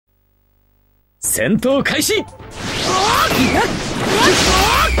戦闘開始。もう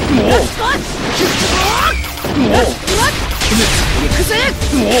行くぜ。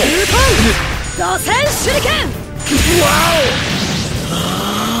螺旋手裏剣。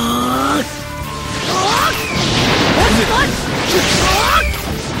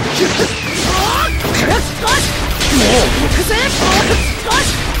行くぜ。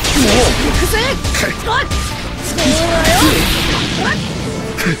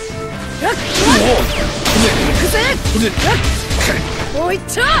もういっ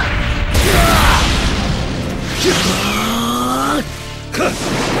ちゃ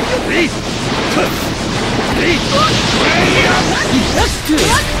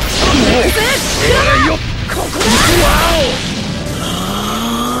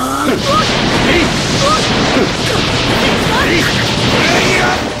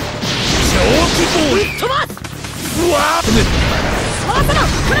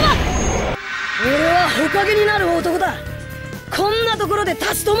俺はほかげになる男だ。こんなところで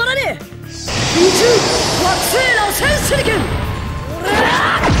立ち止まらねえ。宇宙惑星螺旋手裏剣。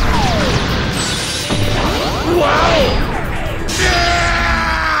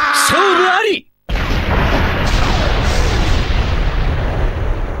勝負あり。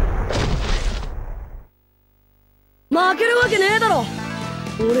負けるわけねえだろ。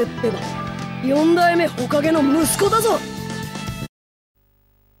俺ってば4代目ほかげの息子だぞ。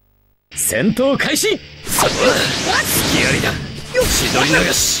戦闘開始。隙ありだ。千鳥流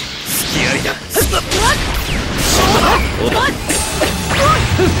し。隙ありだ。こ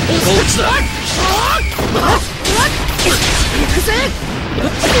っちだ。行くぜ。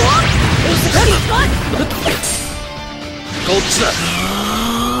こっちだ。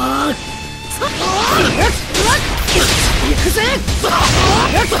行くぜ。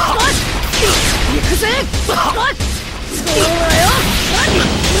行くぜ。そうだよ。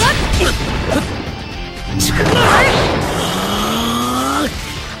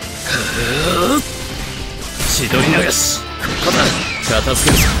千鳥流し。ここだ。片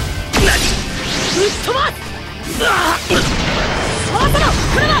付けるぞ。ぶっ飛ばす。そろそろ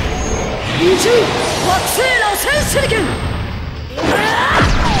これだ。宇宙惑星螺旋手裏剣。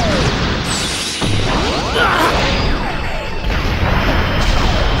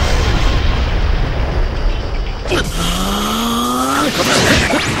行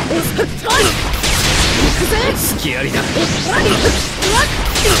くぜ。隙ありだ。行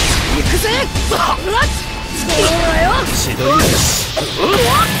くぜ。そうだよ。千鳥流し。こ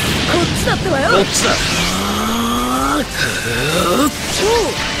っちだってばよ。こっちだ。超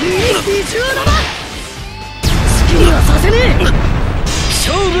いいビジュアルだ。好きにはさせねえ。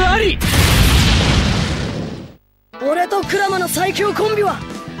勝負あり。俺とクラマの最強コンビは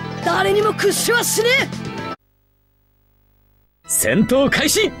誰にも屈しはしねえ。戦闘開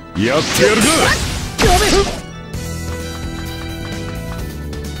始。やってやるか。やべ。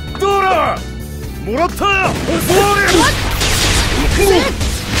どうだ。もらったよ。行くぜ。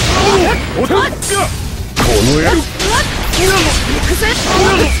おたっこの野郎。行くぜ。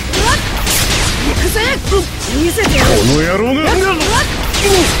行くぜ。見せてやる。この野郎が。行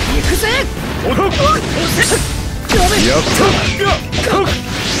くぜ。おたっやべ。やった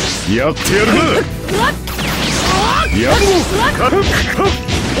やってやるか。やっ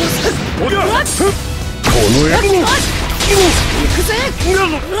この野郎。行くぜ。そう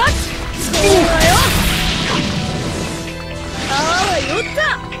だよ。ああよった。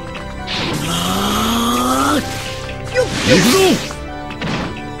よっ行くぞ。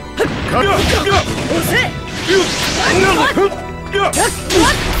押せ。行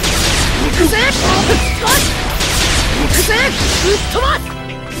くぜ。行くぜ。ぶっ飛ばす。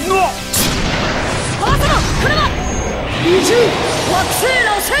そろそろこれだ。宇宙惑星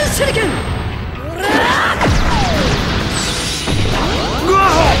螺旋手裏剣。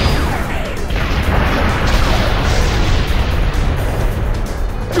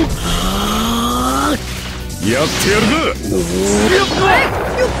やってやるか。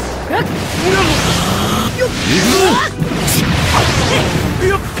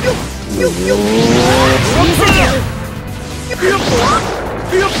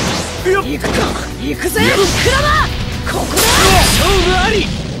よっ行くか。行くぜ。クラマ。ここだ。勝負あり。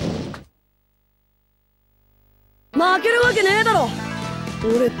負けるわけねえだろ。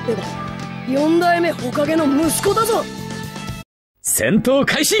俺ってば4代目ほかげの息子だぞ。戦闘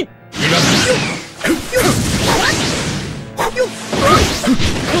開始。今だ。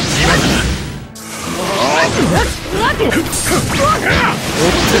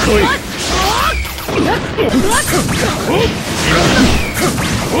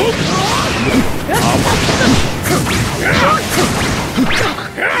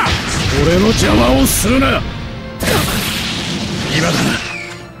俺の邪魔をするな。今だな。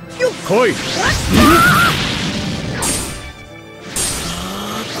来い。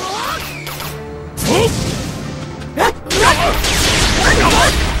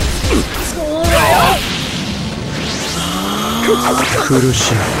苦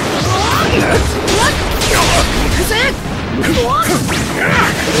しい。行くぜ。追っ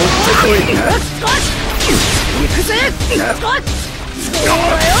てこい。行くぜ。そう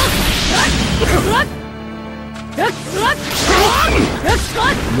だよ。行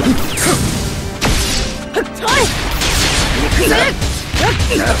くぜ。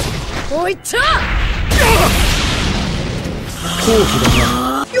おいっちゃ。好機だ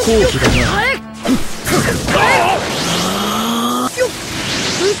な。好機だな。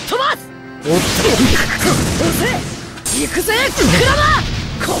ぶっ飛ばす。おっと。行くぜ、クラマ。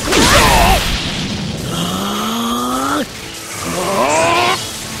ここだ。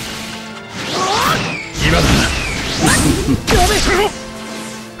今だな。やべ。好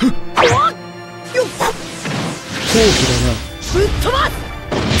機だな。ぶっ飛ばす。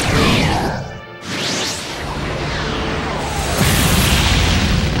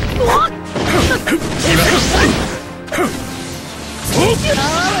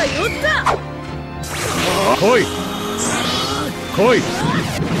来い。来い。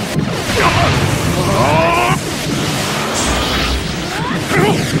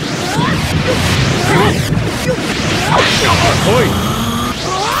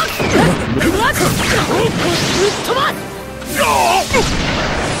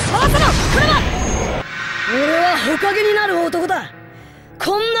俺はほかげになる男だ。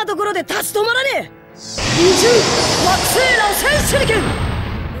こんなところで立ち止まらねえ。二重惑星螺旋手裏剣。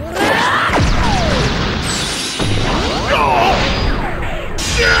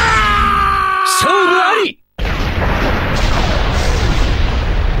勝負あり。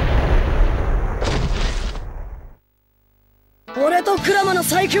俺とクラマの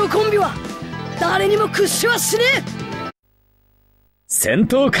最強コンビは誰にも屈しはしねえ。戦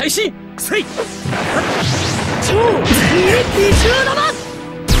闘開始。せい。超ミリビジュー玉。好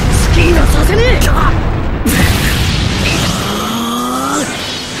きにはさせねえ。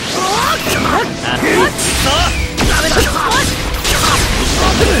ダメだ。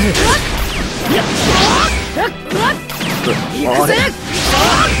行くぜ。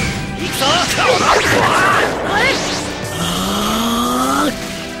行くぞ。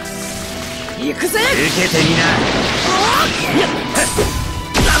行くぜ。受けてみな。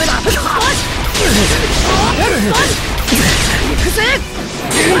ダメだ。行くぜ。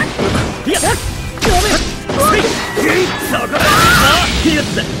そこだ。やっ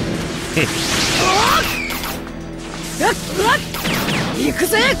た。行く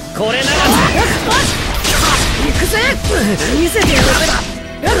ぜ。これなら行くぜ。見せてや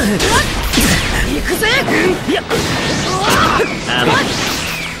る。行くぜ。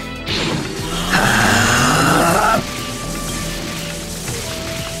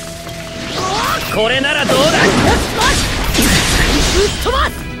これならどうだ。ぶっ飛ば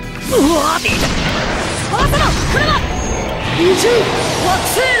す。朝のクラマ。二重惑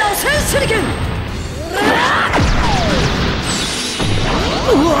星螺旋手裏剣。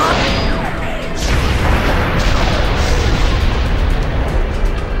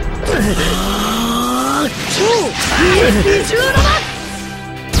超二重玉。好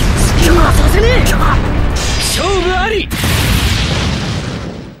きにはさせねえ。勝負あり。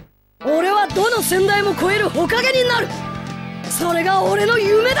俺はどの先代も超えるほかげになる。それが俺の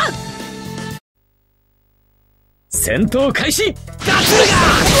夢だ。戦闘開始。ガツ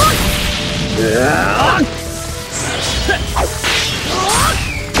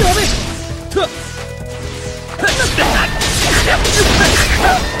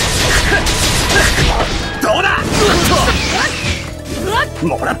どうだ。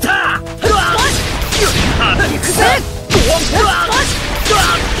もらった。行くぜ。行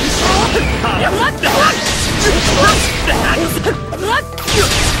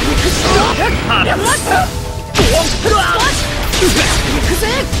くぜ。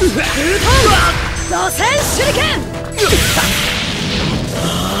螺旋手裏剣。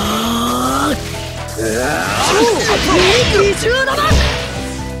二重玉。好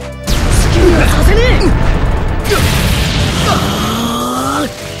きにはさせねえ。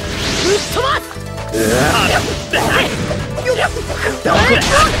ぶっ飛ばす。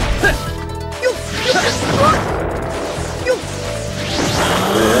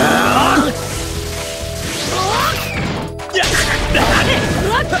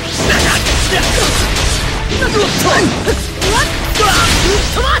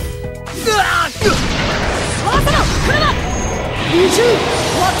二重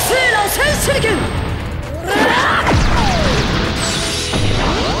惑星螺旋手裏剣。あ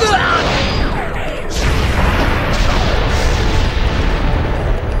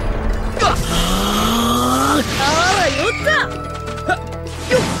らよった。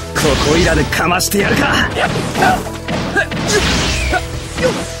ここいらでかましてやるか。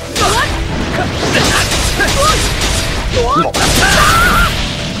もらっ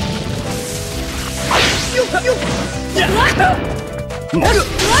たなる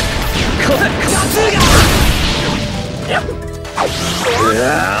これ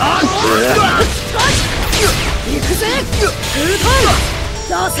行くぜ空遁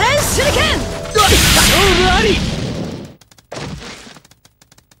螺旋手裏剣。勝負あり。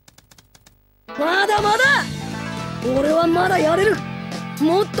まだまだ俺はまだやれる。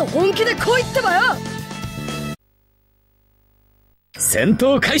もっと本気で来いってばよ。戦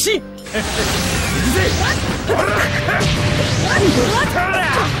闘開始。行くぜ。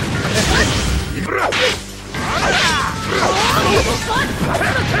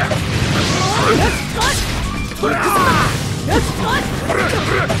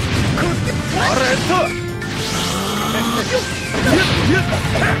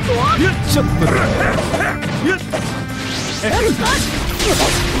ちょっと行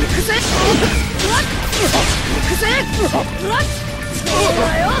くぜ。行くぜ。そう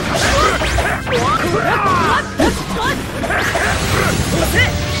だよ。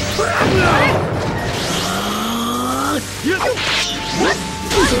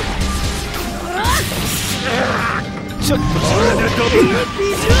ちょっと美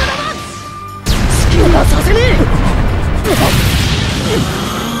獣だな。好きはさせねえ。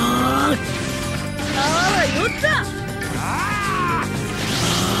あらよった。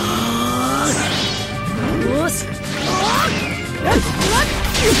よし。行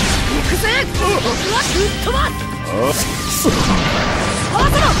くぜ。ぶっ飛ばす。ハー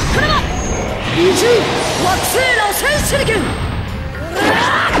トの車美獣惑星螺旋手裏剣。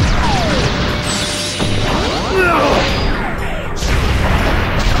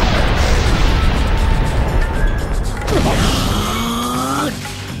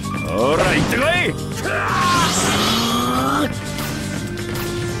ほら行ってこい。行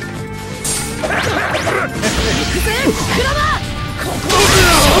くぜクラマ。ここ勝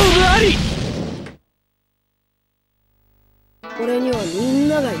負あり。俺にはみん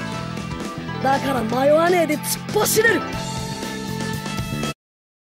ながいる。だから迷わねえで突っ走れる。